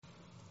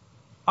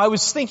I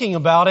was thinking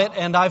about it,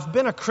 and I've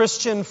been a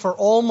Christian for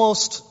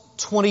almost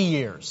 20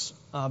 years.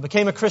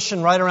 Became a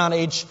Christian right around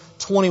age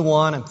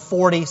 21. I'm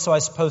 40, so I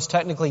suppose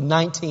technically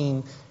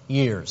 19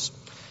 years.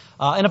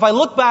 And if I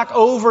look back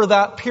over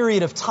that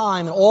period of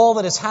time and all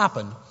that has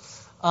happened,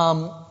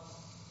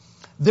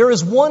 there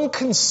is one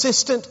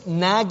consistent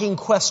nagging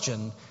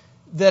question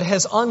that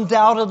has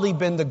undoubtedly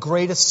been the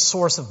greatest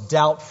source of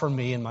doubt for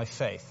me in my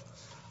faith.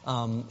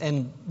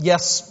 And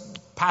yes,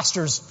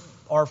 pastors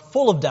are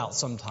full of doubt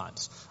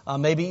sometimes,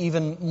 maybe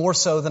even more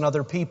so than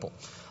other people.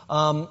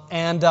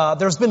 And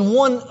there's been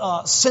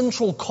one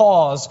central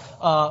cause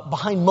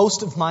behind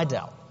most of my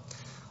doubt,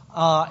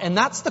 and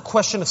that's the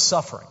question of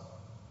suffering,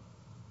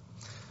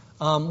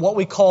 what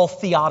we call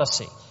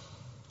theodicy.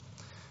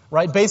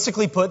 Right?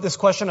 Basically put, this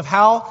question of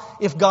how,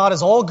 if God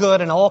is all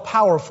good and all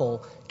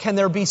powerful, can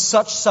there be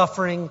such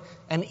suffering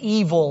and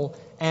evil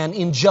and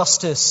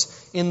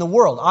injustice in the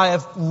world? I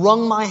have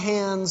wrung my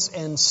hands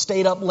and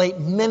stayed up late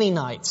many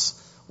nights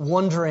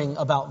wondering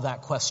about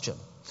that question.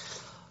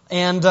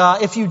 And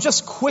if you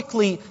just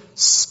quickly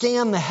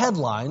scan the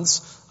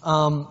headlines,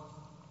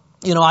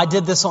 I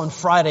did this on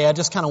Friday. I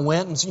just kind of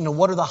went and,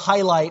 what are the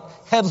highlight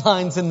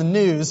headlines in the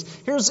news?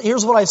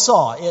 Here's what I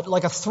saw.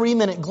 Like a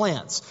 3-minute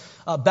glance.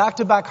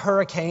 Back-to-back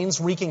hurricanes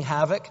wreaking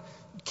havoc,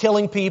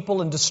 killing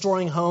people and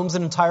destroying homes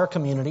and entire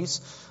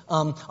communities.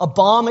 A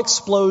bomb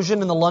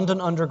explosion in the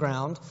London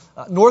Underground.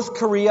 North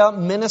Korea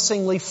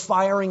menacingly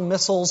firing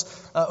missiles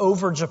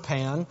over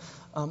Japan.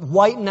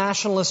 White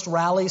nationalist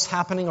rallies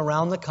happening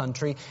around the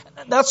country.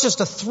 That's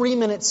just a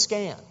 3-minute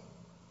scan.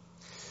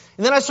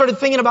 And then I started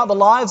thinking about the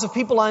lives of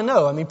people I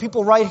know.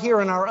 People right here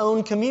in our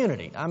own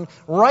community.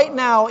 Right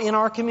now in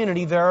our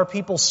community, there are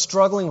people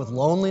struggling with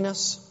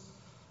loneliness,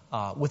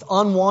 with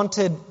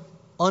unwanted,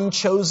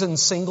 unchosen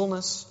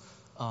singleness,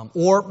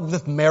 or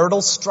with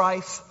marital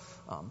strife,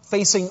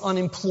 facing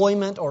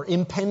unemployment or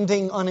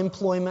impending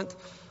unemployment,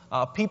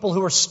 people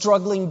who are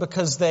struggling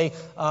because they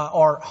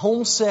are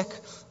homesick,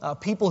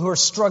 people who are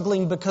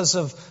struggling because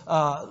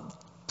of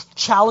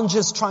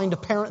challenges trying to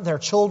parent their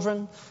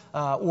children,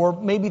 or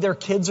maybe their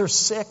kids are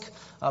sick,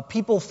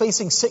 people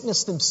facing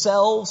sickness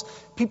themselves,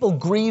 people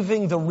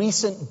grieving the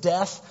recent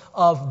death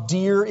of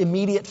dear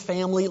immediate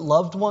family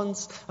loved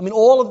ones.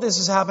 All of this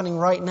is happening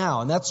right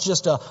now, and that's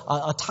just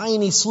a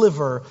tiny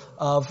sliver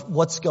of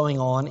what's going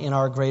on in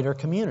our greater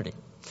community.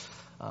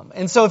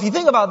 And so if you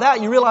think about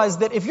that, you realize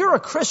that if you're a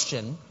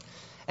Christian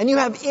and you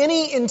have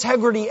any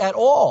integrity at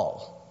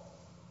all,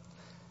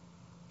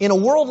 in a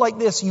world like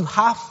this, you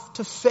have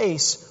to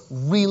face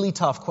really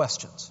tough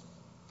questions.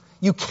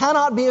 You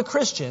cannot be a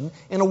Christian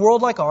in a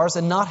world like ours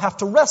and not have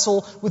to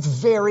wrestle with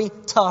very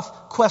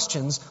tough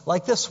questions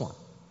like this one.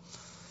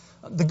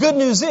 The good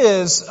news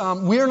is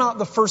we're not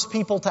the first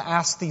people to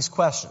ask these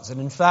questions. And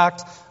in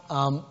fact,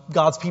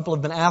 God's people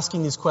have been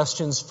asking these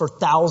questions for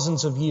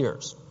thousands of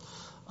years.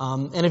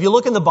 And if you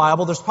look in the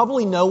Bible, there's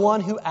probably no one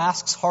who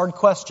asks hard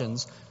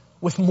questions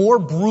with more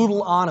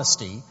brutal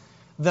honesty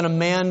than a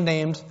man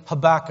named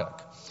Habakkuk.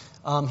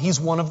 He's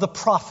one of the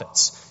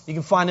prophets. You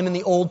can find him in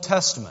the Old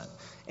Testament.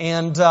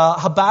 And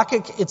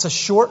Habakkuk, it's a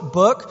short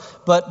book,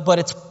 but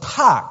it's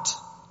packed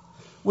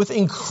with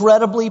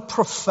incredibly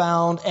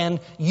profound and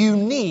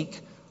unique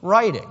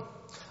writing.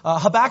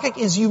 Habakkuk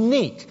is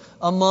unique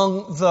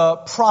among the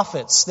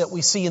prophets that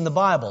we see in the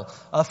Bible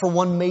for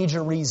one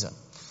major reason.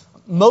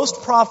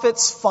 Most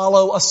prophets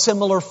follow a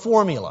similar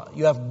formula.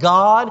 You have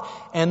God,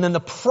 and then the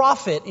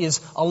prophet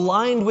is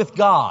aligned with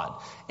God.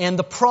 And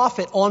the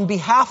prophet, on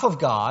behalf of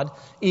God,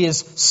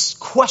 is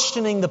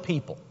questioning the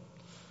people.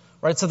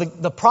 Right? So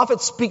the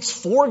prophet speaks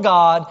for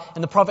God,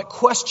 and the prophet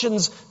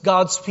questions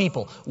God's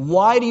people.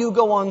 Why do you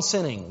go on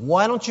sinning?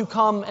 Why don't you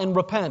come and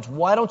repent?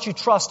 Why don't you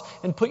trust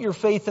and put your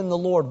faith in the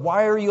Lord?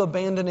 Why are you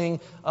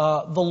abandoning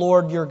the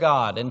Lord your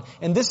God?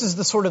 And this is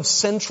the sort of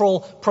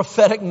central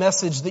prophetic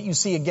message that you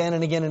see again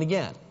and again and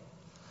again.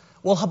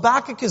 Well,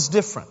 Habakkuk is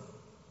different.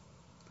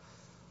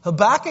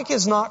 Habakkuk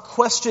is not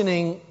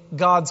questioning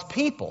God's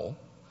people.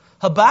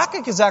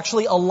 Habakkuk is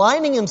actually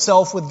aligning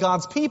himself with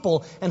God's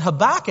people, and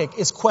Habakkuk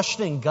is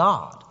questioning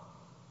God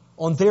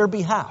on their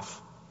behalf.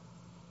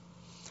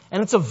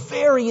 And it's a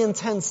very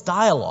intense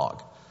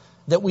dialogue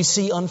that we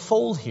see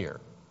unfold here.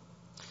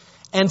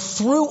 And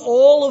through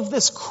all of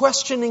this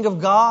questioning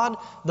of God,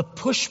 the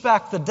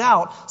pushback, the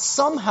doubt,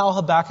 somehow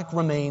Habakkuk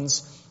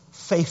remains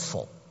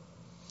faithful.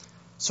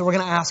 So we're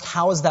going to ask,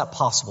 how is that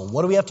possible?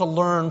 What do we have to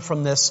learn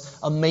from this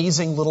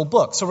amazing little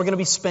book? So we're going to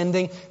be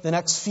spending the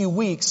next few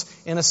weeks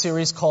in a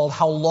series called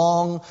How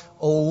Long,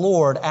 O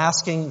Lord?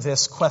 Asking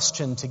this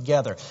question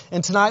together.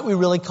 And tonight we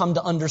really come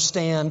to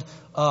understand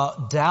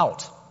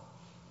doubt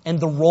and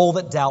the role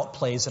that doubt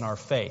plays in our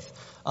faith.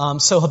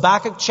 So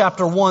Habakkuk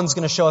chapter 1 is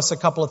going to show us a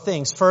couple of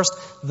things. First,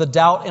 the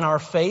doubt in our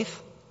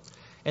faith.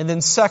 And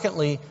then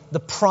secondly, the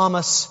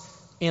promise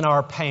in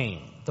our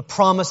pain. The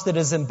promise that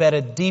is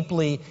embedded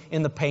deeply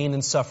in the pain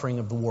and suffering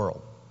of the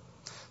world.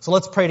 So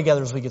let's pray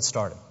together as we get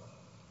started.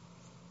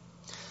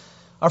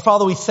 Our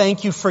Father, we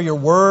thank you for your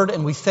word,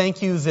 and we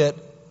thank you that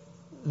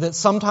that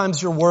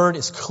sometimes your word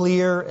is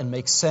clear and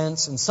makes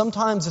sense, and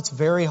sometimes it's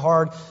very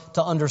hard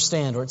to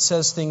understand, or it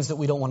says things that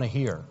we don't want to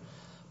hear.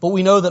 But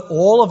we know that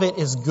all of it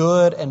is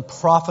good and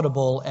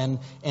profitable,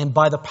 and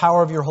by the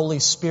power of your Holy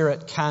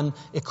Spirit can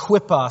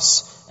equip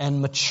us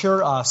and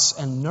mature us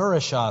and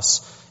nourish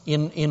us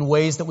in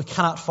ways that we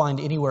cannot find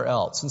anywhere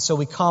else. And so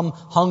we come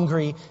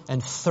hungry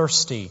and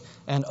thirsty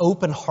and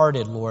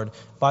open-hearted, Lord,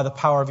 by the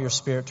power of your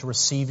Spirit to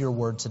receive your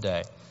word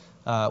today.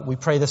 We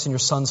pray this in your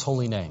Son's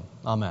holy name.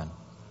 Amen.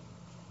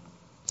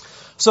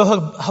 So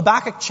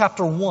Habakkuk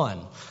chapter 1,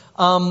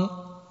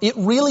 it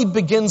really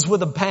begins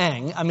with a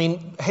bang. I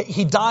mean,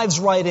 he dives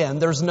right in.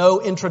 There's no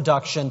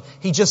introduction.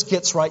 He just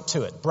gets right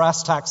to it.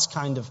 Brass tacks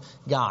kind of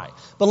guy.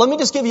 But let me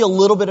just give you a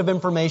little bit of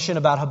information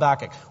about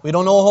Habakkuk. We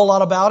don't know a whole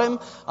lot about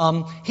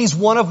him. He's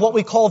one of what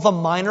we call the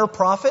minor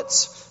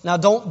prophets. Now,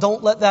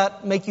 don't let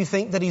that make you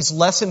think that he's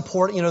less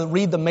important. You know,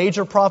 read the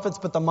major prophets,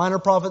 but the minor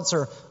prophets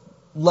are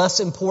less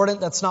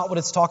important. That's not what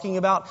it's talking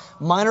about.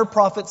 Minor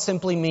prophets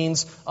simply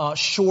means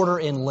shorter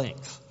in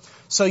length.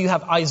 So you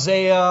have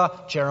Isaiah,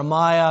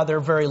 Jeremiah, they're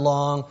very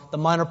long. The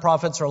minor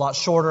prophets are a lot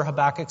shorter.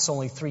 Habakkuk's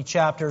only 3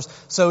 chapters.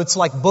 So it's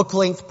like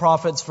book-length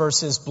prophets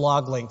versus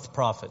blog-length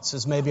prophets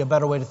is maybe a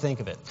better way to think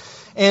of it.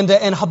 And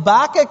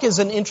Habakkuk is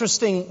an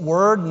interesting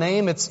word,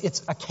 name. It's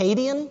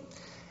Akkadian.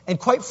 And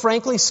quite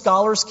frankly,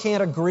 scholars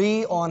can't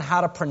agree on how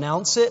to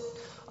pronounce it.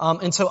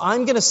 And so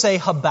I'm going to say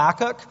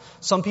Habakkuk.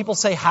 Some people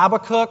say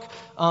Habakkuk.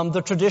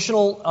 The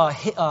traditional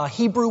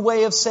Hebrew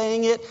way of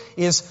saying it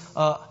is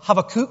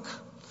Habakkuk.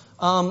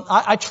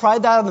 I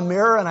tried that in the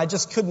mirror and I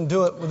just couldn't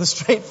do it with a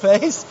straight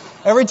face.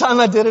 Every time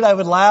I did it, I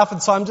would laugh,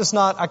 and so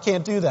I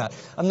can't do that.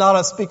 I'm not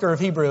a speaker of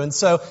Hebrew, and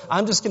so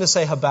I'm just going to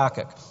say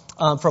Habakkuk,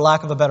 for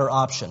lack of a better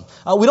option.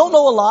 We don't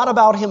know a lot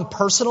about him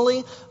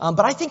personally,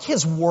 but I think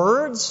his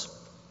words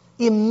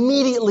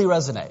immediately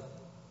resonate.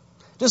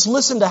 Just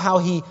listen to how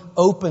he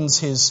opens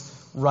his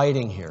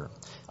writing here.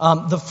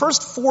 The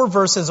first 4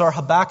 verses are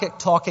Habakkuk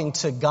talking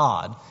to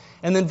God,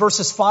 and then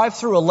verses 5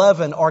 through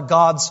 11 are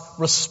God's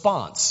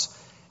response.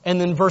 And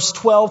then verse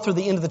 12 through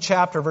the end of the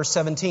chapter, verse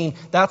 17,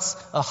 that's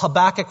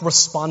Habakkuk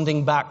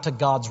responding back to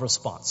God's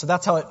response. So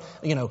that's how it,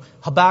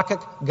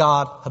 Habakkuk,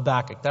 God,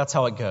 Habakkuk. That's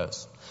how it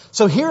goes.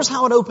 So here's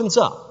how it opens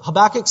up.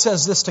 Habakkuk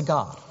says this to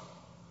God.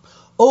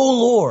 O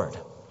Lord,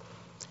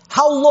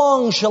 how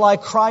long shall I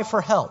cry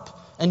for help,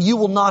 and you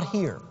will not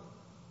hear?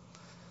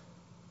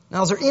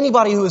 Now, is there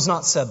anybody who has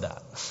not said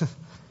that?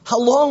 How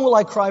long will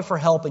I cry for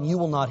help, and you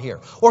will not hear?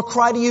 Or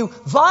cry to you,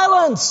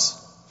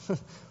 violence!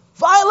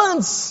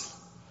 Violence!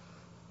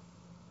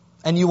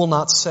 And you will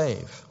not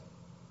save.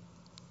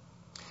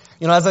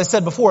 As I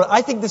said before,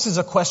 I think this is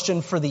a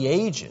question for the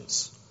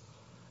ages.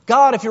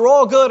 God, if you're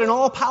all good and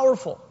all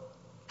powerful,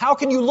 how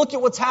can you look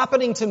at what's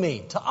happening to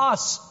me, to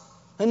us,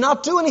 and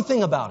not do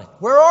anything about it?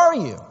 Where are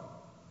you?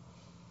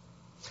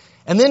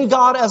 And then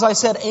God, as I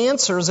said,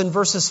 answers in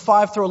verses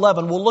 5 through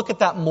 11. We'll look at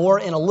that more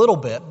in a little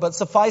bit, but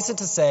suffice it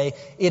to say,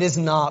 it is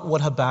not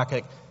what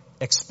Habakkuk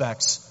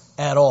expects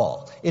at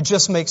all. It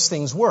just makes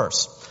things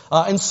worse.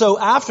 And so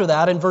after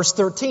that, in verse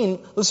 13,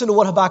 listen to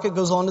what Habakkuk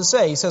goes on to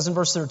say. He says in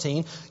verse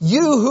 13,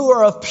 you who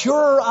are of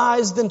purer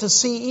eyes than to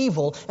see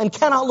evil and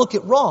cannot look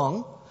at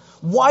wrong,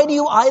 why do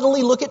you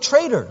idly look at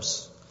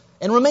traitors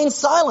and remain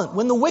silent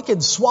when the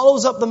wicked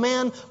swallows up the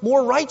man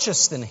more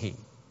righteous than he?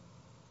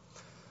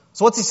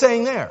 So what's he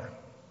saying there?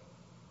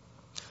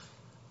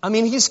 I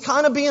mean, he's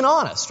kind of being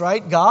honest,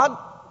 right? God,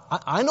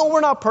 I know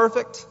we're not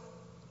perfect.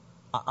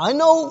 I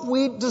know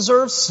we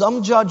deserve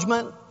some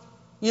judgment.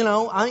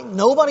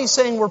 Nobody's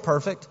saying we're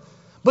perfect,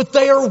 but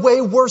they are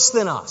way worse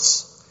than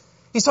us.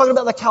 He's talking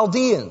about the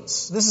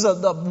Chaldeans. This is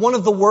one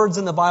of the words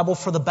in the Bible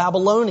for the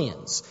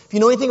Babylonians. If you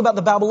know anything about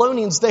the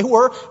Babylonians, they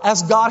were,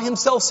 as God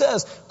himself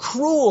says,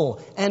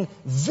 cruel and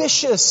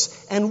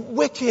vicious and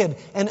wicked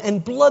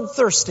and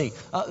bloodthirsty.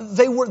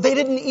 They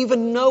didn't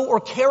even know or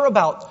care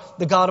about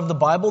the God of the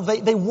Bible.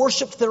 They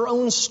worshiped their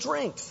own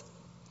strength.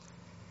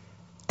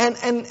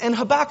 And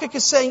Habakkuk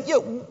is saying,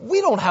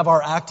 we don't have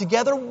our act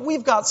together.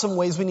 We've got some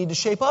ways we need to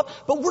shape up,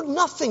 but we're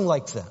nothing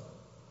like them.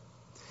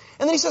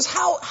 And then he says,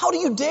 how do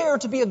you dare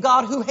to be a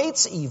God who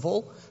hates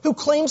evil, who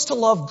claims to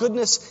love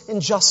goodness and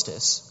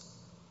justice?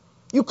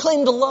 You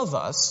claim to love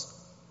us,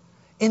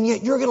 and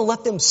yet you're going to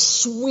let them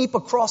sweep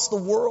across the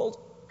world,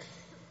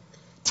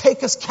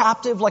 take us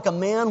captive like a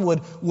man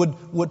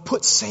would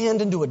put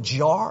sand into a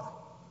jar.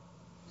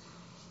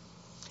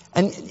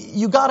 And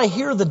you got to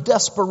hear the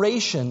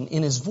desperation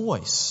in his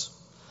voice.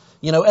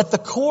 At the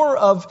core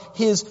of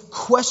his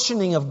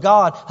questioning of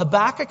God,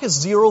 Habakkuk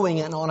is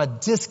zeroing in on a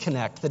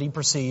disconnect that he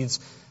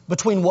perceives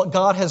between what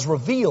God has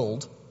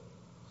revealed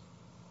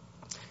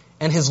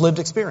and his lived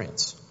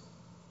experience.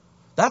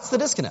 That's the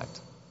disconnect.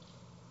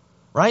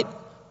 Right?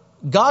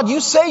 God,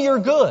 you say you're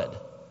good,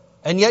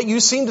 and yet you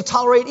seem to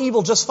tolerate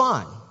evil just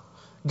fine.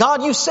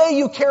 God, you say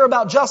you care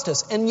about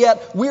justice, and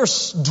yet we're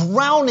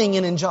drowning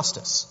in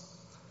injustice.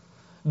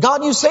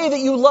 God, you say that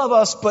you love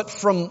us, but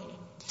from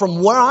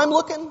where I'm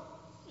looking,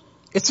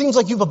 it seems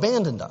like you've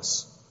abandoned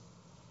us.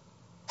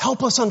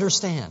 Help us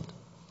understand.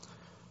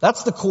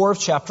 That's the core of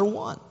chapter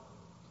 1.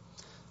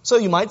 So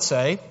you might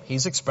say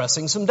he's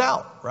expressing some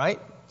doubt, right?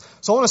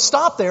 So I want to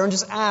stop there and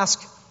just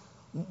ask,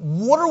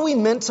 what are we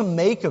meant to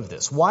make of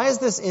this? Why is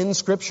this in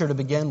Scripture to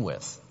begin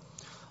with?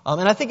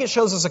 And I think it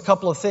shows us a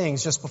couple of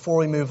things. Just before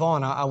we move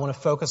on, I want to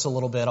focus a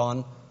little bit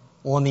on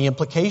the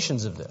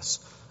implications of this.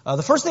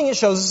 The first thing it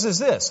shows us is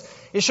this.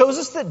 It shows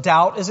us that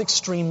doubt is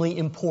extremely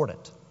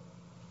important.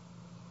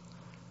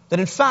 That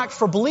in fact,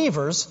 for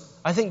believers,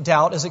 I think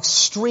doubt is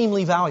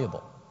extremely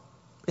valuable.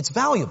 It's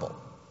valuable.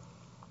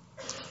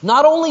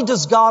 Not only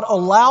does God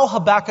allow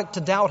Habakkuk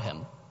to doubt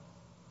him,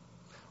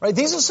 right?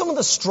 These are some of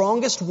the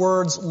strongest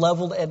words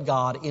leveled at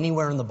God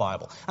anywhere in the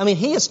Bible. I mean,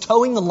 he is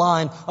towing the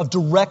line of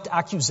direct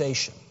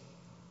accusation.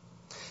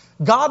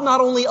 God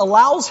not only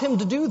allows him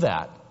to do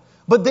that,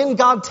 but then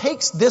God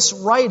takes this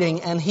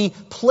writing and he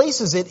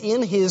places it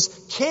in his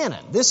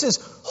canon. This is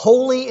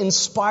holy,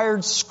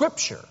 inspired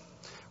Scripture,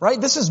 right?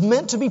 This is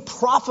meant to be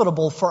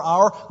profitable for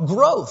our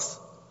growth.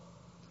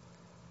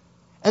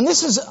 And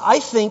this is, I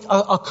think,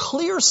 a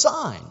clear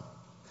sign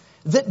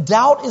that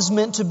doubt is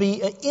meant to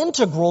be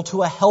integral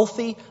to a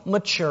healthy,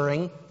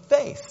 maturing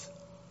faith.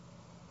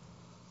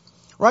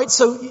 Right?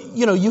 So,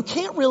 you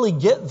can't really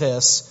get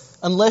this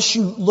unless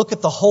you look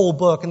at the whole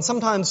book. And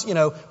sometimes,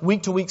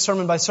 week to week,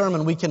 sermon by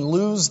sermon, we can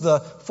lose the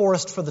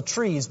forest for the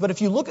trees. But if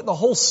you look at the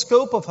whole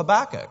scope of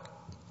Habakkuk,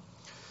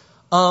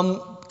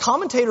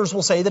 commentators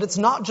will say that it's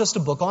not just a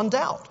book on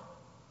doubt.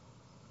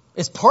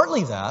 It's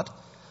partly that.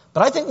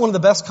 But I think one of the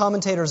best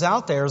commentators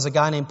out there is a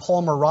guy named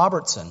Palmer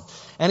Robertson.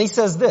 And he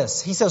says this.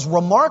 He says,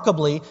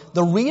 remarkably,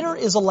 the reader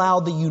is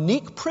allowed the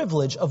unique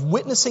privilege of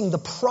witnessing the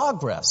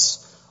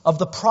progress of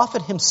the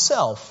prophet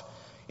himself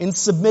in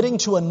submitting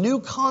to a new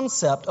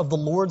concept of the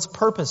Lord's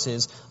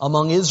purposes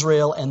among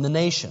Israel and the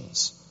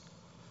nations.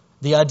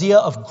 The idea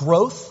of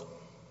growth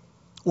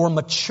or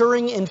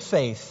maturing in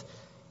faith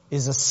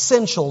is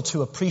essential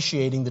to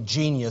appreciating the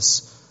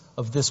genius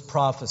of this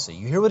prophecy.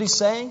 You hear what he's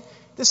saying?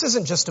 This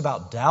isn't just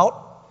about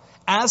doubt.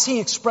 As he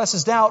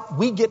expresses doubt,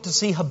 we get to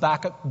see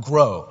Habakkuk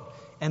grow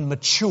and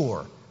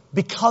mature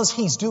because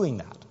he's doing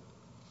that.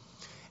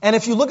 And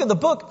if you look at the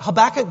book,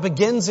 Habakkuk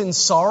begins in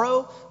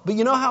sorrow, but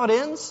you know how it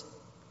ends?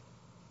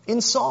 In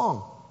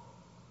song.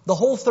 The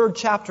whole third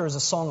chapter is a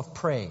song of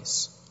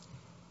praise.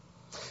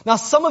 Now,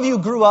 some of you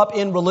grew up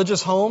in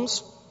religious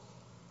homes,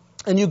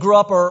 and you grew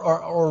up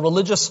or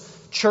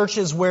religious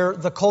churches where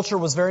the culture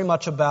was very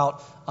much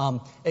about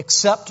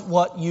accept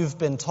what you've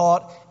been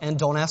taught and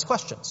don't ask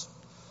questions.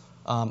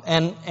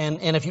 And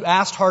if you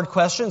asked hard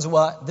questions,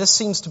 well, this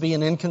seems to be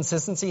an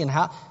inconsistency, and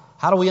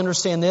how do we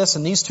understand this?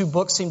 And these two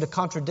books seem to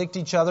contradict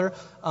each other.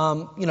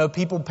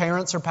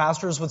 Parents or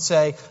pastors would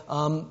say,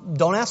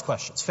 don't ask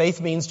questions.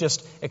 Faith means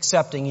just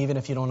accepting even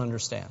if you don't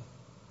understand.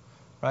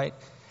 Right?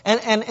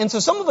 And so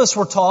some of us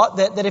were taught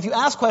that if you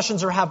ask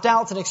questions or have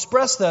doubts and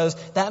express those,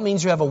 that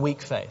means you have a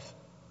weak faith.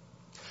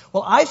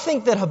 Well, I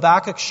think that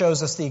Habakkuk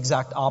shows us the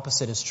exact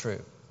opposite is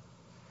true.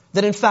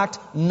 That in fact,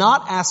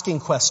 not asking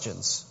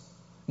questions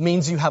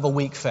means you have a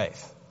weak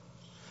faith.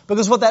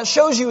 Because what that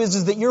shows you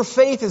is that your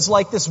faith is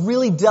like this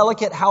really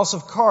delicate house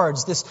of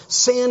cards, this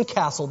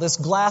sandcastle, this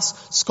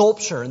glass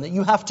sculpture, and that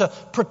you have to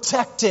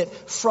protect it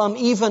from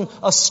even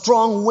a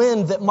strong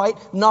wind that might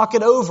knock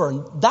it over.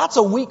 And that's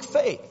a weak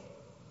faith.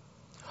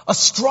 A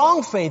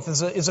strong faith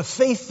is a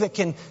faith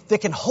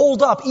that can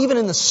hold up even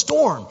in the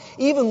storm,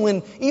 even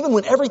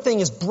when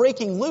everything is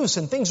breaking loose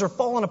and things are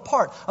falling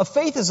apart. A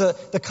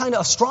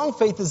strong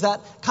faith is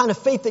that kind of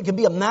faith that can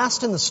be a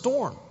mast in the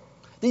storm,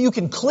 that you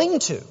can cling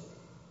to.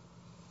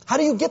 How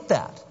do you get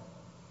that?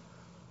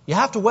 You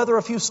have to weather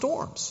a few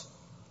storms.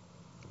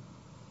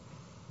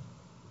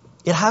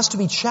 It has to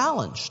be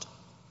challenged.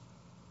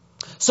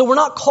 So we're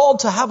not called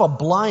to have a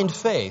blind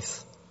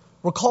faith.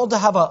 We're called to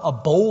have a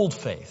bold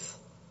faith.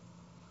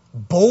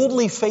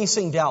 Boldly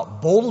facing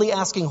doubt, boldly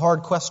asking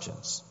hard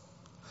questions.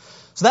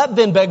 So that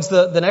then begs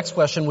the next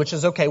question, which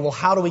is, okay, well,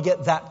 how do we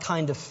get that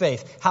kind of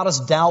faith? How does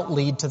doubt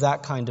lead to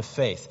that kind of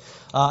faith?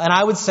 And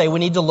I would say we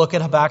need to look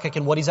at Habakkuk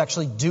and what he's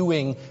actually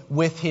doing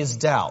with his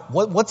doubt.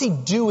 What's he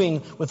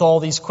doing with all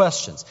these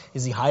questions?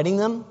 Is he hiding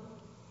them?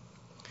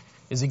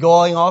 Is he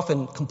going off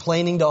and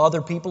complaining to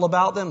other people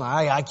about them?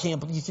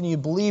 Can you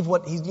believe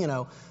what he's,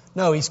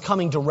 No, he's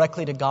coming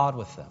directly to God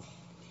with them.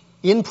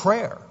 In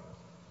prayer.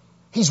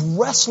 He's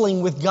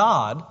wrestling with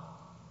God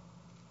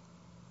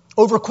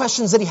over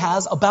questions that he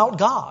has about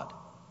God.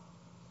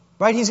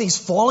 Right? He's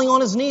falling on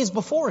his knees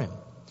before him.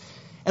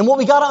 And what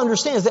we got to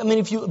understand is that,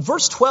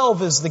 verse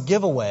 12 is the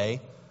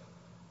giveaway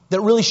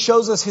that really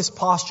shows us his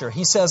posture.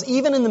 He says,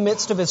 even in the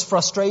midst of his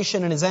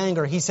frustration and his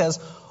anger, he says,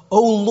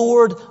 "O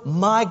Lord,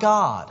 my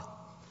God,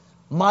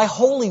 my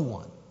Holy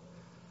One."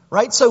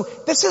 Right? So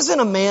this isn't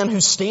a man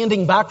who's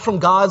standing back from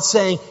God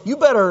saying, "You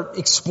better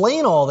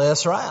explain all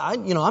this," or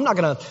I'm not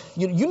going to,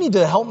 you need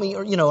to help me,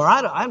 or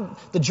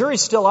the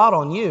jury's still out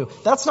on you.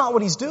 That's not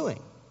what he's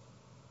doing.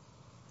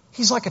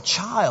 He's like a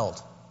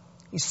child.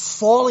 He's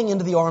falling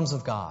into the arms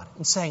of God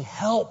and saying,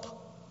 "Help.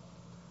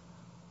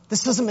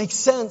 This doesn't make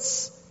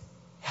sense.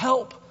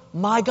 Help,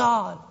 my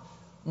God,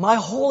 my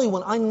Holy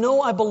One. I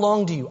know I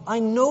belong to you. I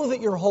know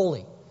that you're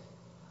holy.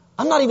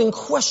 I'm not even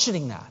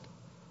questioning that.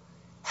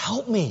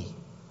 Help me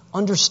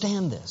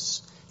understand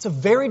this. It's a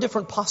very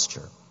different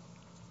posture.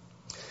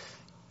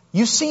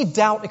 You see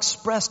doubt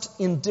expressed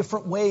in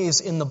different ways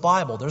in the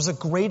Bible. There's a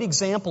great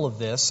example of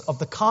this, of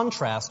the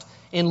contrast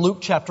in Luke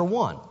chapter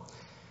 1.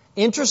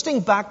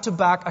 Interesting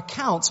back-to-back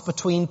accounts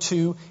between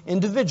two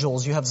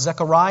individuals. You have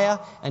Zechariah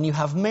and you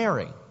have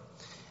Mary.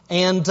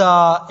 And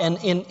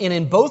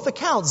in both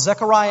accounts,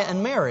 Zechariah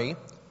and Mary,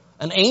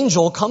 an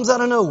angel comes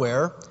out of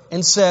nowhere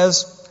and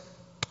says,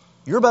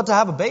 "You're about to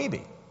have a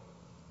baby."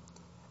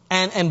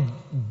 And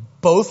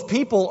both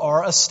people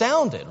are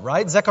astounded,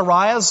 right?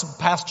 Zechariah's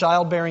past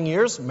childbearing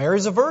years,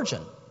 Mary's a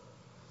virgin.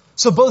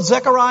 So both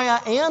Zechariah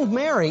and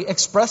Mary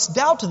express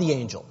doubt to the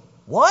angel.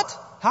 What?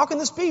 How can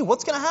this be?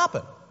 What's going to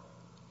happen?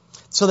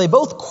 So they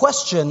both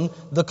question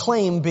the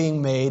claim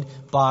being made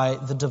by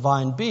the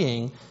divine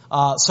being.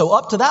 So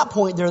up to that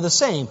point, they're the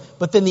same.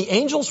 But then the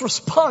angel's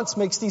response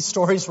makes these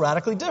stories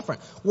radically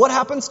different. What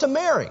happens to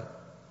Mary?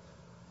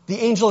 The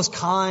angel is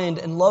kind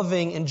and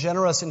loving and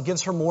generous and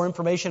gives her more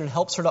information and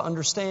helps her to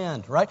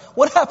understand, right?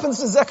 What happens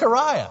to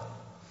Zechariah?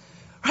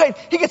 Right?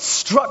 He gets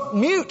struck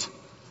mute,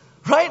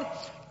 right?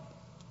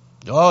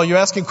 Oh, you're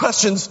asking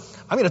questions.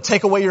 I'm going to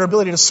take away your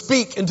ability to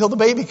speak until the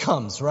baby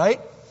comes,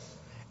 right?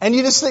 And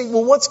you just think,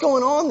 well, what's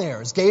going on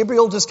there? Is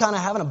Gabriel just kind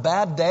of having a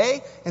bad day?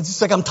 And it's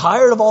just like, I'm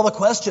tired of all the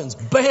questions.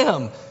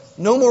 Bam!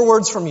 No more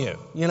words from you,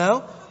 you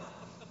know?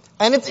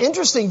 And it's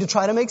interesting to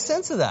try to make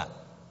sense of that.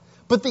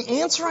 But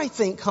the answer, I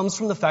think, comes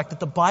from the fact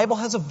that the Bible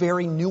has a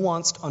very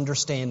nuanced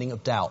understanding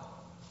of doubt.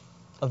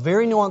 A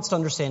very nuanced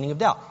understanding of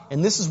doubt.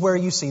 And this is where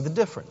you see the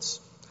difference.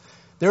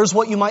 There's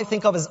what you might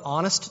think of as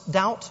honest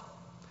doubt,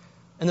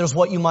 and there's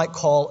what you might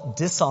call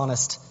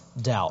dishonest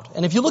doubt.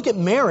 And if you look at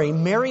Mary,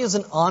 Mary is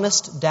an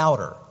honest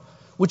doubter,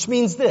 which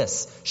means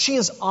this: she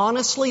is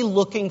honestly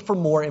looking for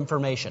more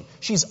information.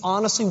 She's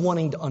honestly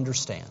wanting to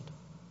understand.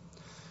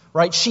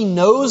 Right? She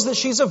knows that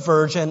she's a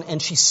virgin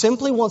and she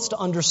simply wants to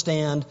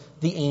understand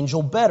the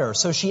angel better.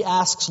 So she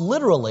asks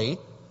literally,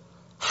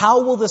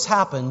 how will this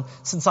happen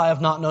since I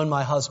have not known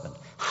my husband?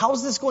 How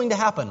is this going to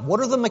happen? What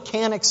are the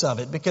mechanics of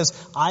it? Because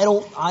I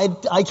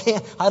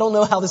don't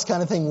know how this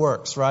kind of thing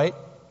works, right?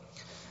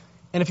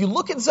 And if you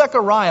look at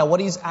Zechariah,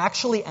 what he's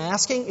actually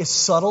asking is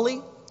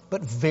subtly,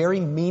 but very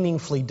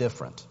meaningfully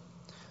different.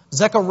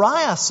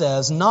 Zechariah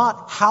says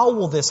not, how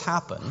will this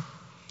happen?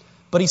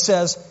 But he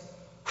says,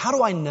 how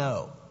do I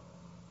know?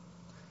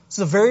 It's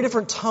a very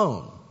different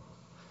tone.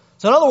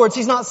 So in other words,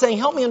 he's not saying,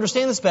 help me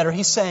understand this better.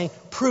 He's saying,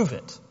 prove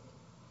it.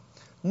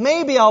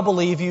 Maybe I'll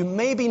believe you,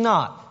 maybe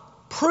not.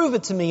 Prove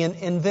it to me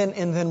and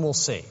then we'll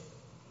see.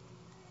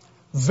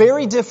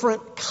 Very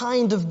different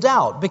kind of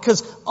doubt,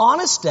 because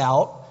honest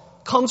doubt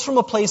comes from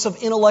a place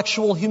of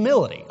intellectual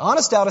humility.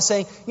 Honest doubt is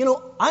saying,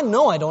 I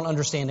know I don't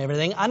understand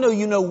everything. I know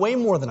you know way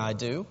more than I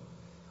do.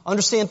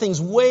 Understand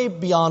things way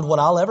beyond what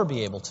I'll ever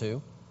be able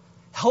to.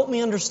 Help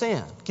me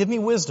understand. Give me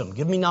wisdom.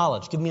 Give me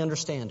knowledge. Give me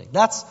understanding.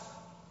 That's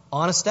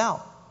honest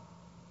doubt.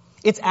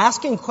 It's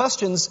asking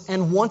questions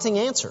and wanting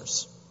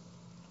answers.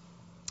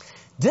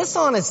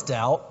 Dishonest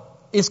doubt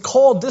is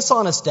called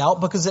dishonest doubt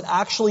because it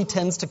actually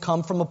tends to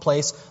come from a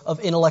place of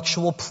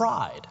intellectual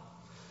pride.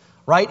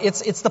 Right?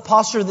 It's the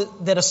posture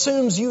that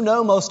assumes you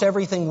know most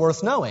everything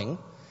worth knowing.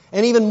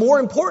 And even more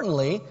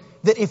importantly,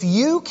 that if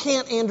you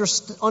can't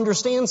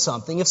understand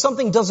something, if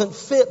something doesn't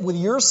fit with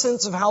your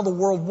sense of how the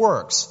world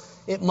works,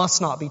 it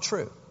must not be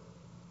true.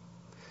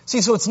 See,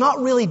 so it's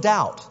not really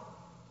doubt.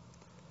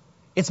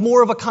 It's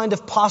more of a kind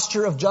of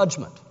posture of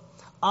judgment.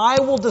 I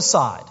will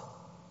decide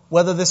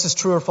whether this is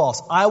true or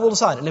false. I will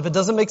decide. And if it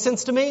doesn't make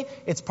sense to me,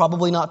 it's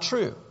probably not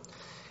true.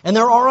 And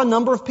there are a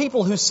number of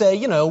people who say,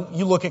 you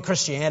look at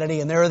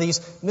Christianity and there are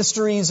these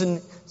mysteries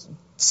and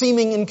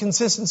seeming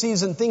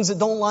inconsistencies and things that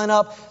don't line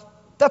up.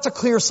 That's a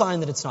clear sign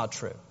that it's not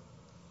true.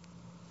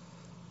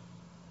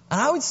 And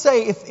I would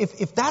say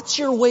if that's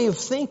your way of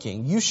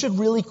thinking, you should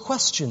really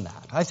question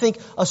that. I think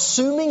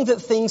assuming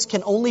that things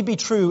can only be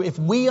true if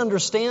we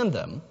understand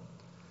them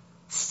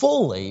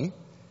fully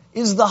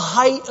is the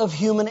height of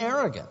human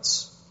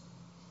arrogance.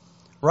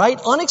 Right?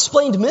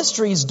 Unexplained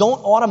mysteries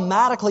don't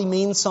automatically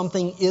mean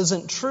something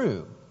isn't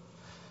true.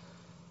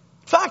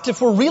 In fact,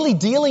 if we're really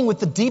dealing with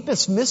the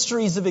deepest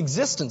mysteries of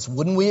existence,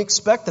 wouldn't we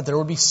expect that there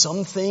would be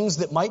some things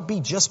that might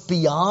be just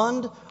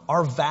beyond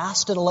our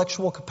vast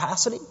intellectual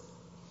capacity?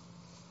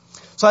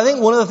 So I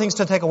think one of the things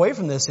to take away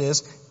from this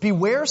is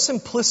beware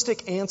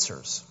simplistic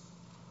answers.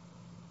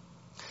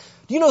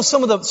 Do you know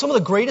some of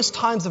the greatest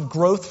times of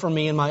growth for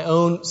me in my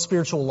own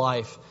spiritual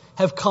life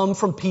have come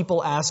from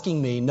people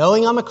asking me,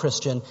 knowing I'm a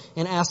Christian,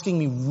 and asking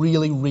me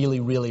really, really,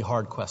 really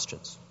hard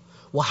questions.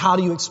 Well, how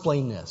do you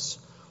explain this?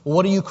 Well,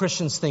 what do you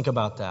Christians think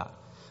about that?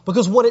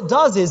 Because what it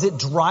does is it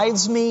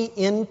drives me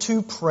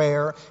into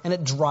prayer and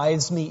it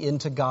drives me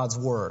into God's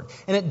Word.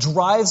 And it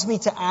drives me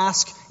to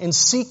ask and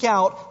seek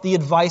out the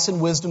advice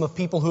and wisdom of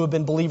people who have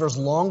been believers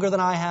longer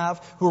than I have,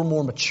 who are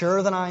more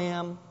mature than I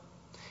am.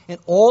 And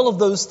all of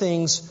those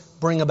things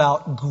bring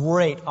about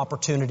great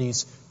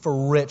opportunities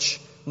for rich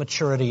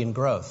maturity and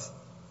growth.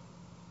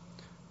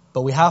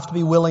 But we have to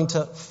be willing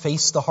to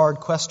face the hard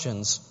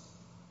questions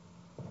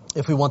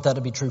if we want that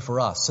to be true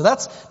for us. So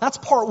that's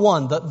part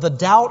one, the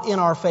doubt in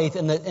our faith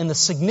and the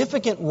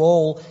significant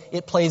role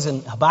it plays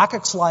in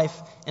Habakkuk's life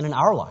and in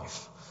our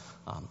life.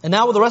 And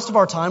now with the rest of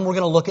our time, we're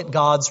going to look at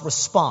God's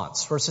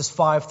response, verses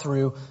 5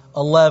 through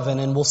 11,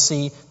 and we'll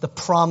see the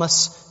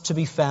promise to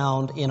be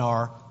found in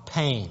our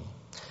pain.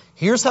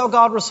 Here's how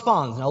God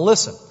responds. Now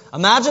listen,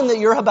 imagine that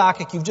you're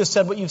Habakkuk, you've just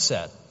said what you've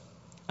said.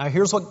 Now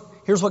here's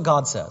what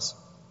God says.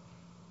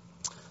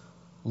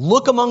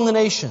 Look among the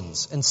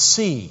nations and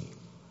see,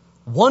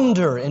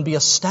 wonder and be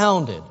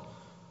astounded.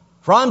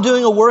 For I'm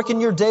doing a work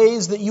in your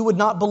days that you would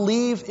not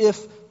believe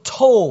if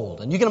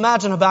told. And you can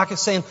imagine Habakkuk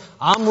saying,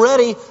 I'm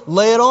ready,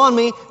 lay it on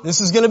me, this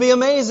is going to be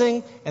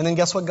amazing. And then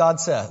guess what God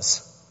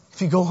says?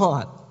 If you go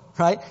on,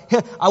 right?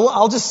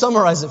 I'll just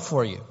summarize it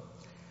for you.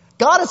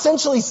 God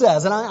essentially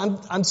says, and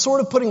I'm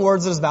sort of putting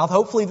words in his mouth,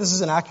 hopefully this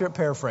is an accurate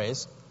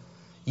paraphrase.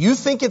 You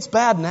think it's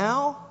bad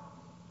now?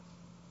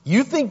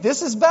 You think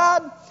this is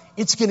bad?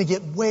 It's going to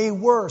get way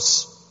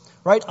worse,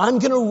 right? I'm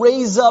going to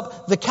raise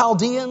up the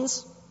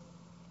Chaldeans,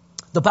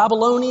 the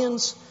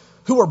Babylonians,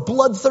 who are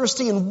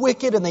bloodthirsty and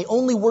wicked, and they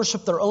only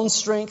worship their own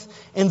strength.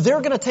 And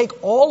they're going to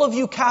take all of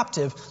you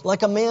captive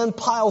like a man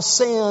piles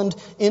sand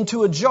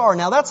into a jar.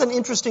 Now that's an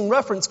interesting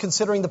reference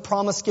considering the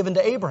promise given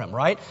to Abraham,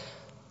 right?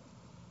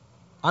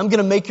 I'm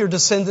going to make your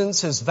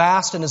descendants as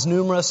vast and as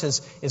numerous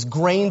as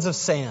grains of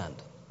sand,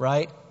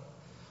 right?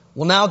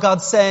 Well, now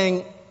God's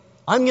saying,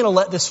 I'm going to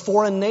let this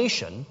foreign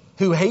nation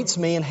who hates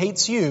me and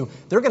hates you,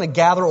 they're going to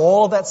gather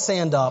all of that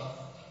sand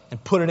up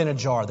and put it in a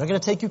jar. They're going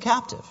to take you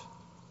captive.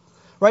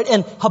 Right?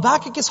 And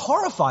Habakkuk is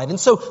horrified. And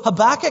so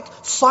Habakkuk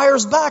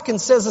fires back and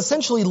says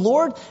essentially,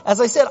 Lord, as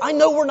I said, I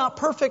know we're not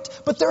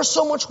perfect, but there's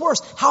so much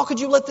worse. How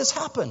could you let this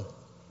happen?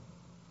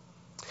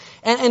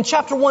 And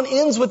chapter 1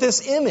 ends with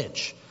this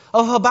image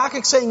of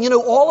Habakkuk saying,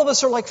 all of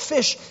us are like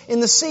fish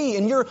in the sea,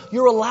 and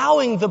you're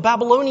allowing the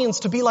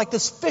Babylonians to be like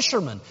this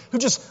fisherman who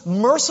just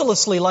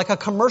mercilessly, like a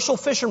commercial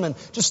fisherman,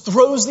 just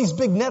throws these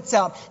big nets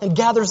out and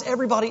gathers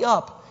everybody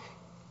up.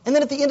 And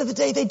then at the end of the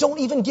day, they don't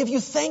even give you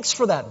thanks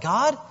for that,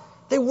 God.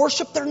 They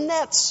worship their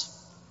nets.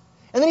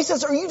 And then he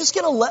says, are you just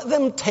going to let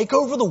them take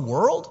over the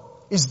world?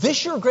 Is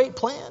this your great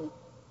plan?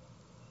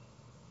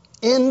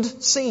 End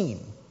scene.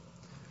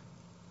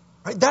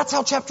 Right? That's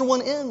how chapter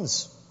 1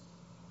 ends.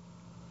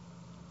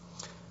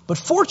 But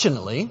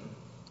fortunately,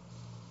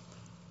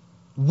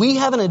 we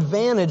have an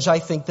advantage, I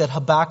think, that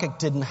Habakkuk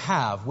didn't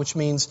have, which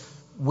means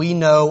we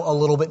know a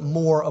little bit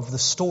more of the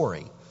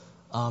story.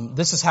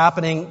 This is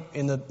happening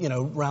in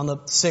around the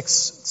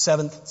 6th,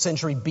 7th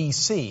century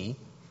BC.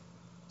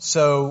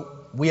 So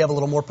we have a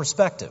little more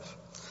perspective.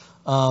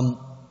 All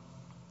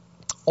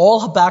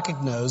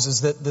Habakkuk knows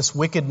is that this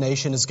wicked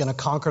nation is going to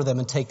conquer them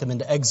and take them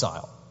into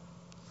exile.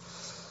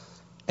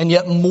 And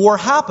yet more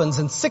happens,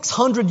 and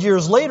 600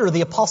 years later,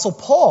 the Apostle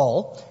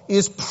Paul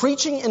is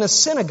preaching in a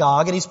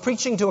synagogue, and he's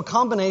preaching to a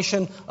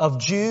combination of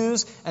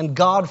Jews and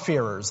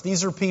God-fearers.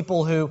 These are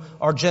people who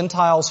are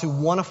Gentiles who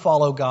want to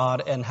follow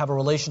God and have a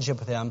relationship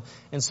with Him,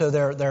 and so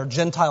they're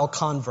Gentile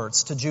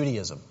converts to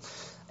Judaism.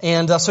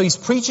 And so he's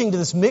preaching to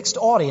this mixed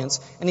audience,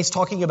 and he's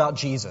talking about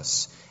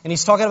Jesus. And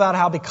he's talking about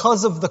how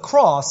because of the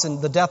cross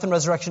and the death and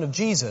resurrection of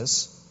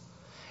Jesus,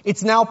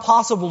 it's now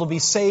possible to be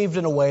saved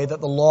in a way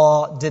that the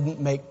law didn't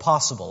make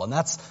possible. And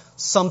that's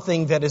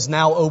something that is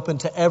now open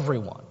to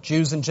everyone,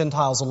 Jews and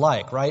Gentiles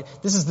alike, right?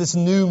 This is this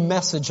new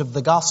message of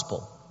the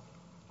gospel.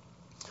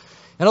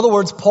 In other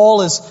words,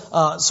 Paul is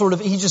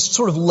he's just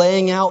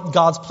laying out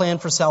God's plan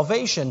for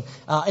salvation.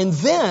 And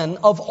then,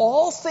 of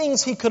all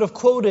things he could have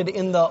quoted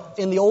in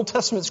the Old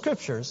Testament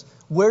scriptures,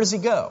 where does he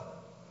go?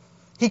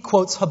 He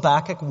quotes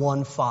Habakkuk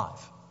 1:5.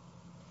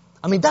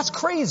 I mean, that's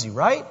crazy,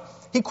 right?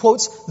 He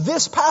quotes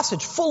this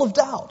passage full of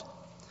doubt.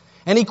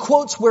 And he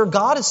quotes where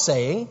God is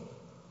saying,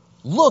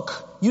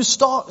 look, you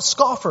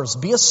scoffers,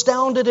 be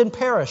astounded and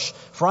perish,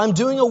 for I'm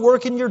doing a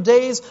work in your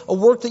days, a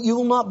work that you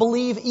will not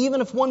believe,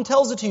 even if one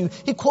tells it to you.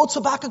 He quotes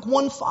Habakkuk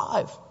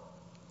 1:5.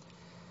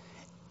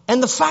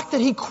 And the fact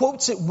that he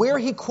quotes it where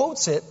he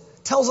quotes it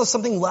tells us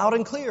something loud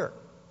and clear.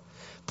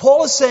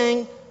 Paul is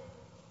saying,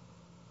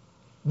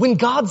 when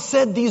God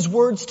said these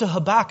words to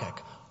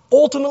Habakkuk,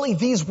 ultimately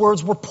these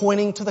words were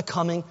pointing to the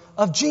coming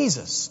of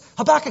Jesus.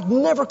 Habakkuk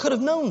never could have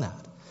known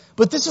that.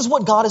 But this is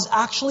what God is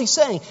actually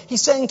saying.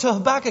 He's saying to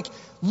Habakkuk,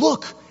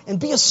 look and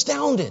be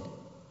astounded.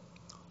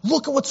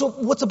 Look at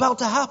what's about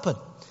to happen.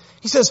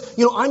 He says,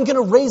 I'm going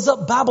to raise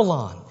up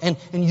Babylon and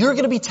you're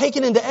going to be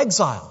taken into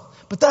exile.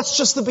 But that's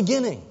just the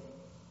beginning.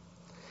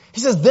 He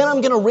says, then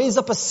I'm going to raise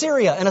up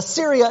Assyria, and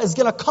Assyria is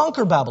going to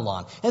conquer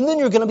Babylon, and then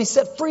you're going to be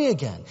set free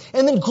again.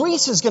 And then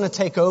Greece is going to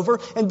take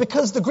over, and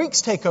because the Greeks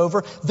take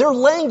over, their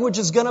language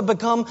is going to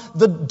become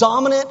the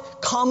dominant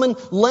common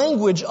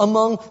language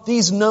among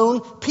these known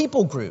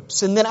people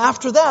groups. And then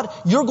after that,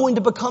 you're going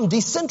to become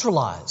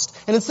decentralized.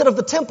 And instead of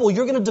the temple,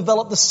 you're going to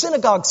develop the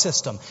synagogue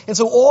system. And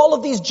so all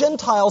of these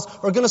Gentiles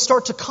are going to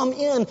start to come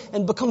in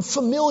and become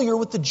familiar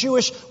with the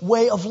Jewish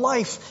way of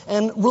life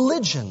and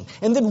religion.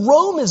 And then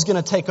Rome is going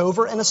to take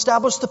over and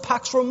establish the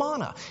Pax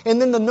Romana.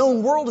 And then the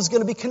known world is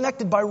going to be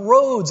connected by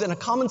roads and a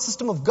common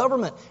system of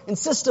government and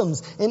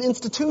systems and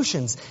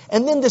institutions.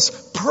 And then this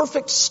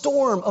perfect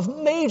storm of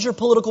major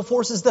political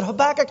forces that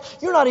Habakkuk,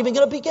 you're not even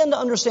going to begin to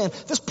understand.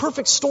 This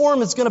perfect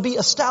storm is going to be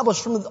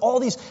established from all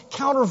these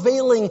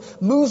countervailing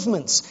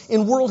movements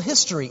in world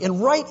history.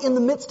 And right in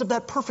the midst of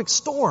that perfect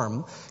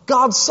storm,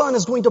 God's Son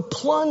is going to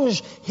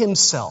plunge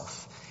himself.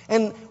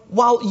 And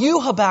while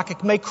you,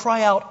 Habakkuk, may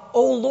cry out,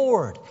 "O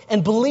Lord,"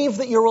 and believe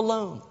that you're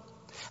alone,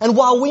 and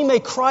while we may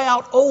cry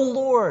out, "O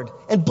Lord,"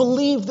 and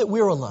believe that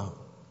we're alone,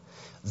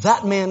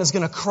 that man is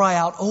going to cry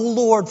out, "O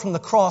Lord," from the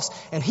cross,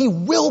 and he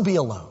will be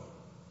alone.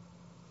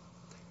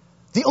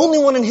 The only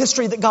one in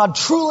history that God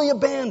truly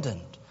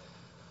abandoned.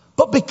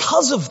 But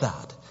because of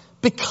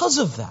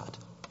that,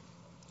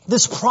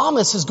 this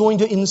promise is going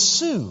to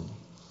ensue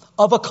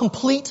of a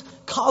complete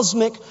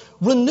cosmic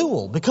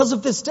renewal. Because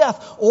of this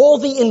death, all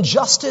the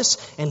injustice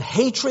and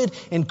hatred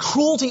and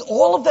cruelty,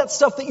 all of that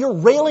stuff that you're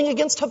railing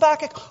against,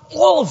 Habakkuk,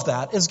 all of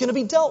that is going to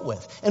be dealt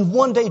with. And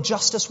one day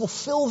justice will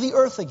fill the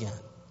earth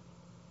again.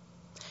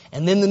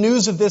 And then the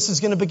news of this is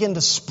going to begin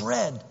to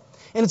spread.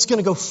 And it's going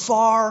to go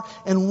far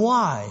and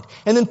wide.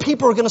 And then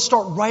people are going to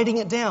start writing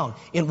it down.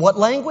 In what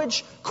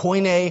language?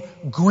 Koine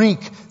Greek,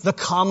 the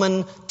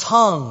common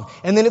tongue.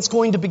 And then it's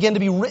going to begin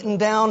to be written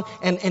down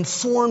and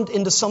formed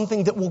into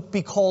something that will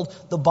be called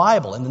the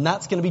Bible. And then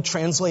that's going to be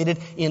translated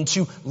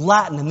into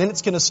Latin. And then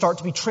it's going to start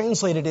to be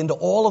translated into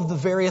all of the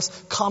various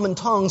common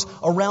tongues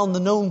around the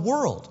known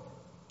world.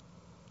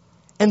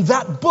 And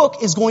that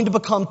book is going to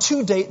become,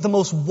 to date, the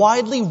most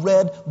widely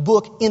read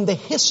book in the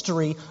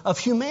history of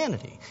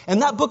humanity.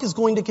 And that book is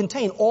going to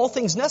contain all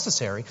things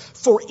necessary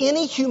for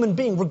any human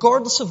being,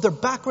 regardless of their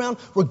background,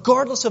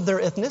 regardless of their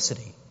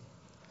ethnicity,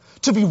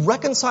 to be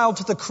reconciled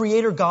to the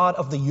Creator God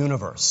of the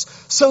universe.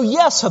 So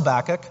yes,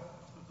 Habakkuk,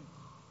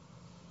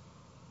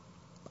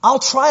 I'll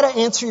try to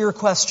answer your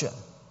question.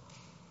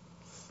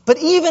 But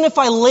even if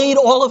I laid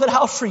all of it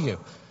out for you,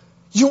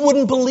 you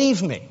wouldn't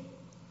believe me.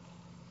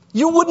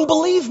 You wouldn't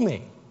believe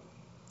me.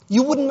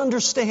 You wouldn't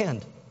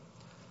understand.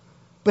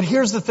 But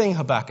here's the thing,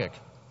 Habakkuk.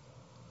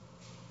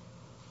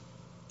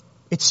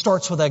 It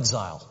starts with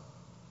exile.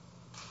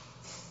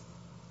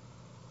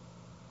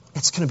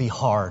 It's going to be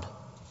hard.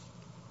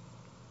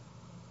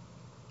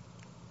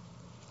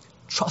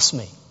 Trust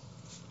me.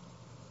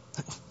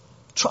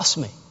 Trust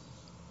me.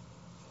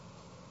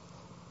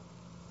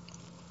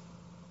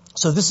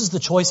 So this is the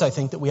choice, I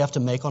think, that we have to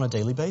make on a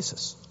daily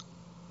basis.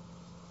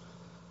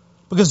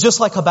 Because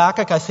just like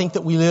Habakkuk, I think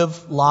that we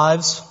live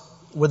lives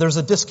where there's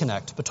a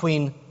disconnect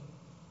between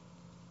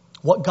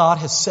what God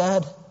has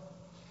said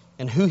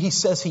and who He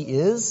says He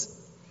is,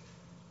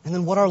 and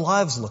then what our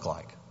lives look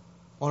like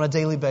on a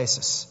daily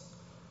basis.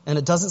 And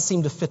it doesn't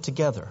seem to fit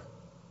together.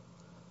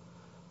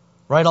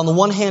 Right? On the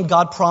one hand,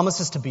 God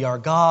promises to be our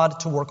God,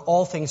 to work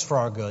all things for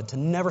our good, to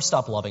never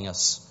stop loving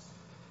us.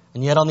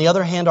 And yet on the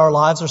other hand, our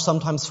lives are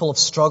sometimes full of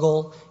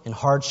struggle and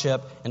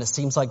hardship, and it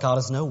seems like God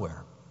is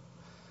nowhere.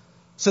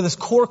 So this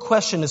core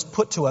question is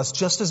put to us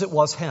just as it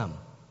was him.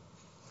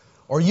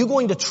 Are you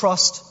going to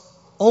trust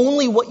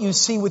only what you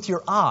see with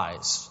your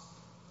eyes?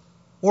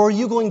 Or are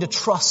you going to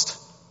trust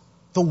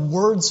the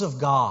words of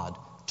God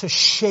to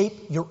shape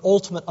your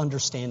ultimate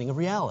understanding of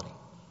reality?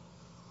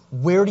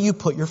 Where do you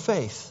put your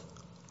faith?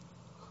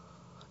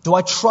 Do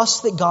I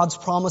trust that God's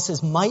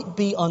promises might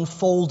be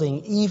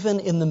unfolding even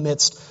in the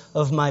midst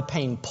of my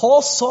pain?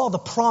 Paul saw the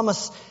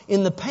promise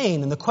in the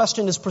pain, and the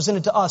question is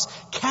presented to us,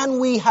 can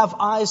we have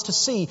eyes to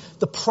see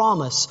the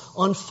promise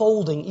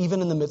unfolding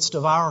even in the midst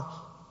of our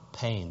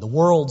pain? The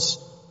world's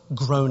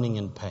groaning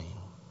in pain.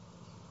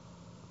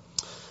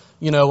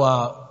 You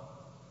know,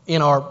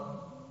 in our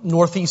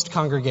Northeast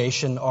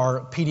congregation, our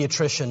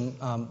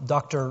pediatrician,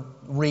 Dr.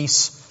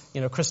 Reese,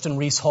 Kristen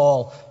Reese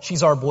Hall,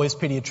 she's our boys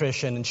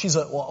pediatrician, and she's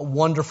a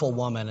wonderful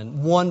woman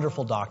and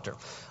wonderful doctor.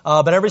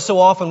 But every so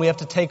often we have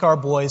to take our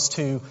boys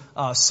to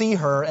see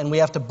her, and we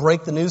have to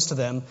break the news to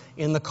them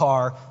in the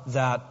car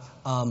that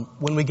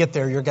when we get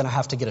there, you're going to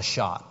have to get a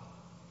shot.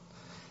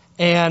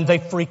 And they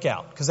freak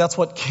out, because that's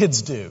what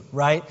kids do,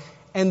 right?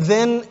 And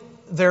then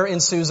there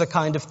ensues a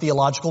kind of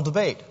theological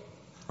debate,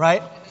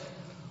 right?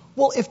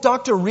 Well, if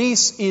Dr.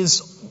 Reese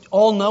is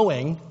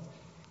all-knowing,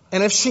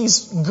 and if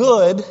she's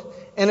good,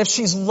 and if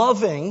she's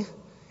loving,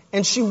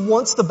 and she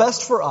wants the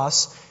best for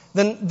us,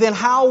 then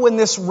how, when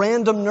this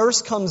random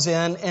nurse comes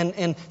in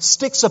and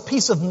sticks a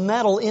piece of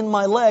metal in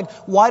my leg,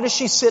 why does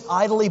she sit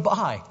idly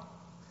by?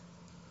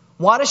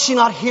 Why does she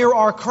not hear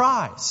our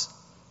cries?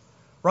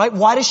 Right?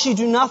 Why does she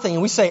do nothing?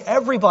 And we say,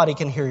 everybody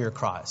can hear your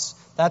cries.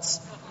 That's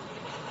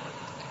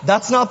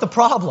not the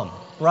problem,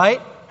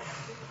 right?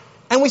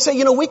 And we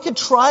say, we could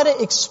try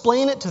to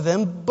explain it to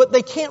them, but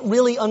they can't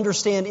really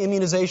understand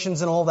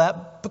immunizations and all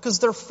that because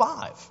they're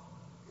 5,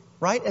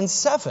 right? And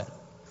 7.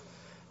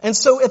 And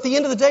so at the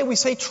end of the day, we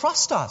say,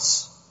 trust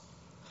us.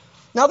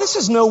 Now, this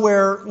is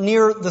nowhere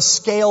near the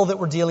scale that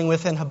we're dealing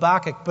with in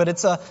Habakkuk, but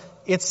it's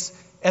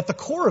at the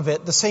core of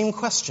it, the same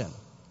question,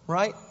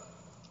 right?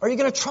 Are you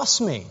going to trust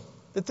me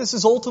that this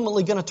is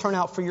ultimately going to turn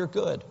out for your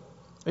good?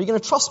 Are you going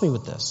to trust me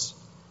with this?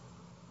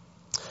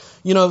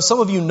 You know, some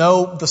of you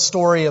know the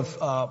story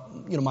of,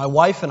 my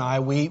wife and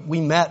I,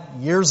 we met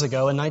years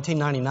ago in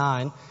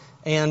 1999,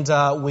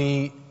 and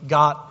we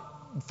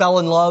fell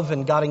in love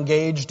and got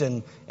engaged,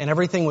 and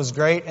everything was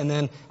great. And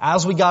then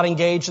as we got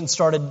engaged and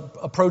started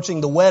approaching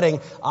the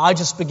wedding, I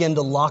just began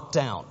to lock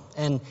down.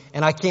 And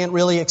I can't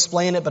really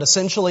explain it, but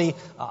essentially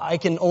I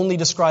can only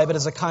describe it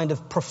as a kind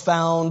of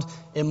profound,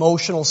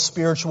 emotional,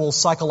 spiritual,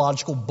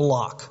 psychological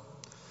block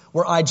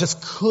where I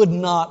just could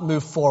not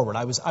move forward.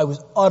 I was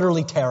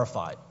utterly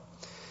terrified.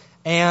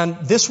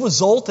 And this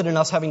resulted in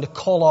us having to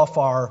call off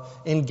our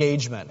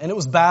engagement. And it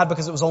was bad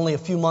because it was only a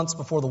few months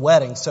before the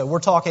wedding. So we're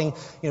talking,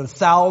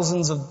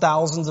 thousands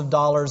of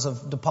dollars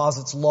of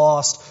deposits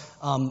lost,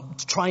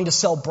 trying to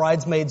sell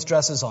bridesmaids'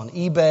 dresses on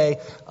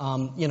eBay,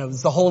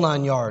 the whole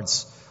 9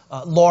 yards.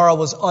 Laura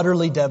was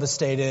utterly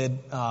devastated.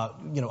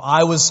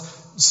 I was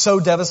so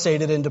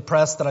devastated and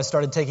depressed that I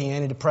started taking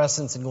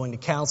antidepressants and going to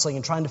counseling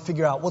and trying to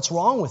figure out what's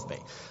wrong with me.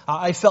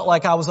 I felt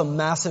like I was a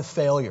massive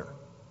failure.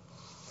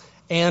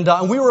 And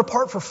we were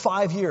apart for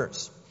 5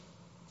 years.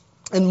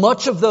 And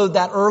much of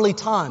that early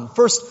time,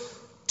 first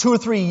 2 or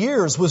 3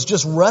 years, was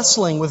just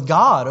wrestling with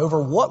God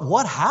over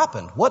what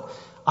happened.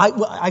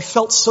 I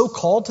felt so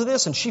called to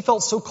this, and she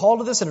felt so called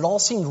to this, and it all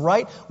seemed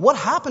right. What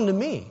happened to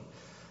me?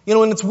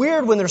 And it's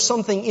weird when there's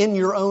something in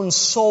your own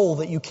soul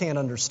that you can't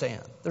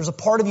understand. There's a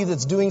part of you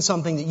that's doing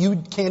something that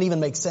you can't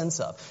even make sense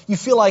of. You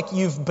feel like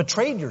you've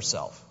betrayed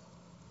yourself.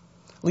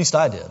 At least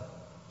I did.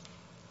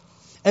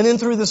 And then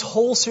through this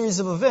whole series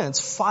of events,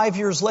 5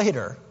 years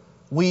later,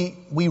 we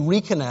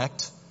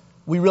reconnect.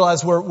 We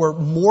realize we're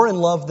more in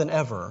love than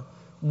ever.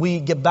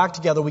 We get back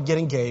together, we get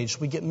engaged,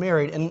 we get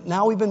married, and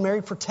now we've been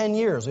married for 10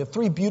 years. We have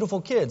 3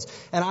 beautiful kids.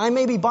 And I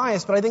may be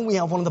biased, but I think we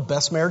have one of the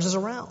best marriages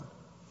around.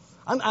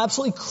 I'm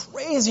absolutely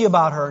crazy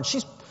about her, and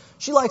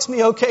she likes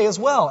me okay as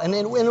well, and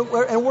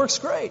it works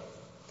great.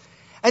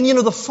 And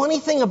the funny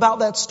thing about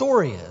that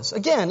story is,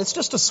 again, it's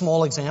just a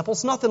small example.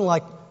 It's nothing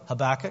like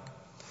Habakkuk.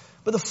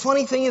 But the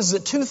funny thing is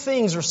that 2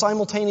 things are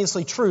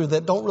simultaneously true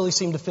that don't really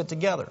seem to fit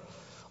together.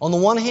 On the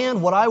one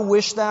hand, would I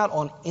wish that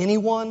on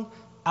anyone?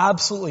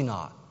 Absolutely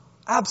not.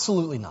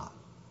 Absolutely not.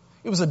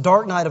 It was a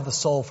dark night of the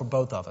soul for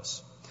both of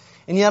us.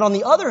 And yet on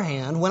the other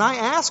hand, when I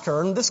ask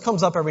her, and this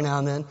comes up every now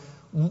and then,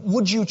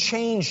 would you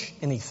change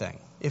anything?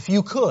 If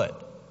you could,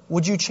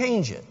 would you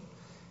change it?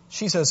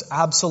 She says,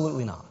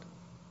 absolutely not.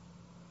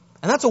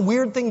 And that's a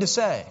weird thing to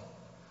say.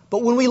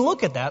 But when we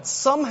look at that,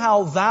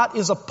 somehow that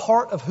is a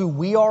part of who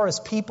we are as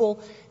people,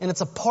 and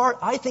it's a part,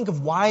 I think,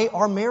 of why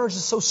our marriage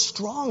is so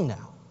strong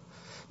now.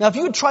 Now, if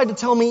you had tried to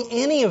tell me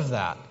any of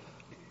that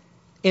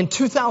in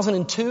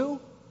 2002,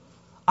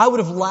 I would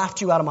have laughed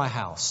you out of my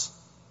house.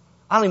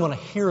 I don't even want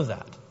to hear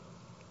that.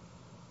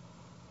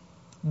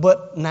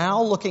 But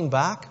now, looking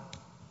back,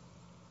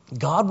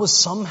 God was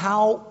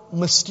somehow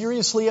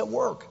mysteriously at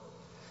work.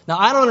 Now,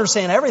 I don't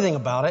understand everything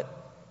about it.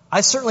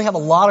 I certainly have a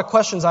lot of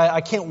questions.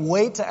 I can't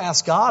wait to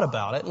ask God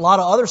about it. A lot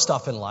of other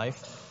stuff in life.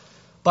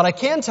 But I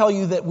can tell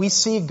you that we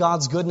see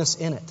God's goodness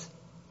in it.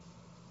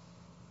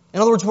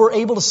 In other words, we're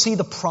able to see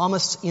the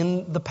promise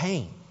in the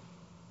pain.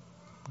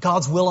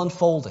 God's will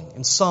unfolding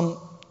in some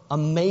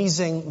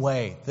amazing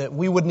way that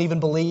we wouldn't even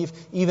believe,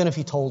 even if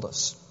He told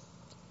us.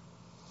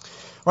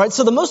 All right,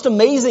 so the most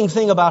amazing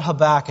thing about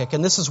Habakkuk,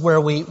 and this is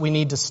where we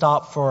need to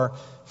stop for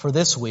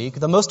this week,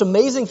 the most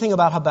amazing thing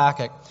about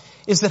Habakkuk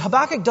is that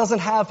Habakkuk doesn't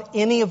have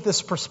any of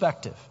this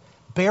perspective.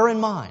 Bear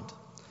in mind,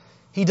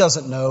 he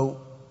doesn't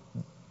know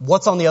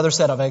what's on the other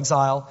side of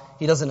exile.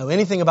 He doesn't know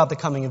anything about the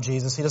coming of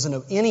Jesus. He doesn't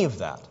know any of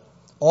that.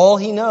 All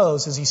he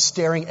knows is he's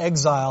staring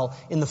exile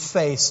in the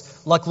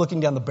face like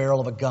looking down the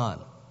barrel of a gun.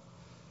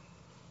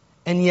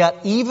 And yet,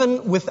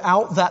 even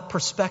without that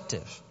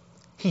perspective,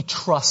 he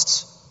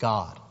trusts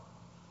God.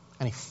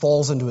 And he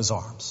falls into His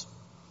arms.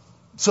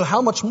 So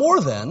how much more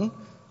then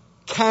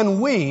can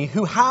we,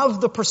 who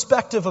have the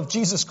perspective of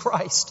Jesus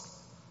Christ,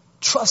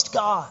 trust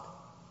God,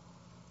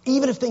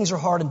 even if things are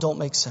hard and don't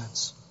make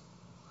sense?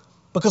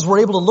 Because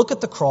we're able to look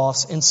at the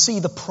cross and see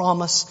the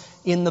promise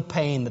in the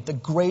pain, that the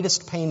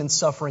greatest pain and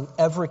suffering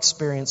ever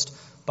experienced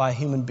by a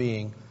human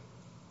being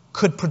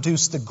could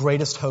produce the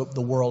greatest hope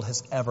the world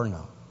has ever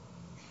known.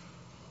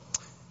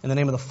 In the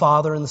name of the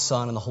Father, and the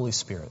Son, and the Holy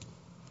Spirit.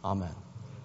 Amen.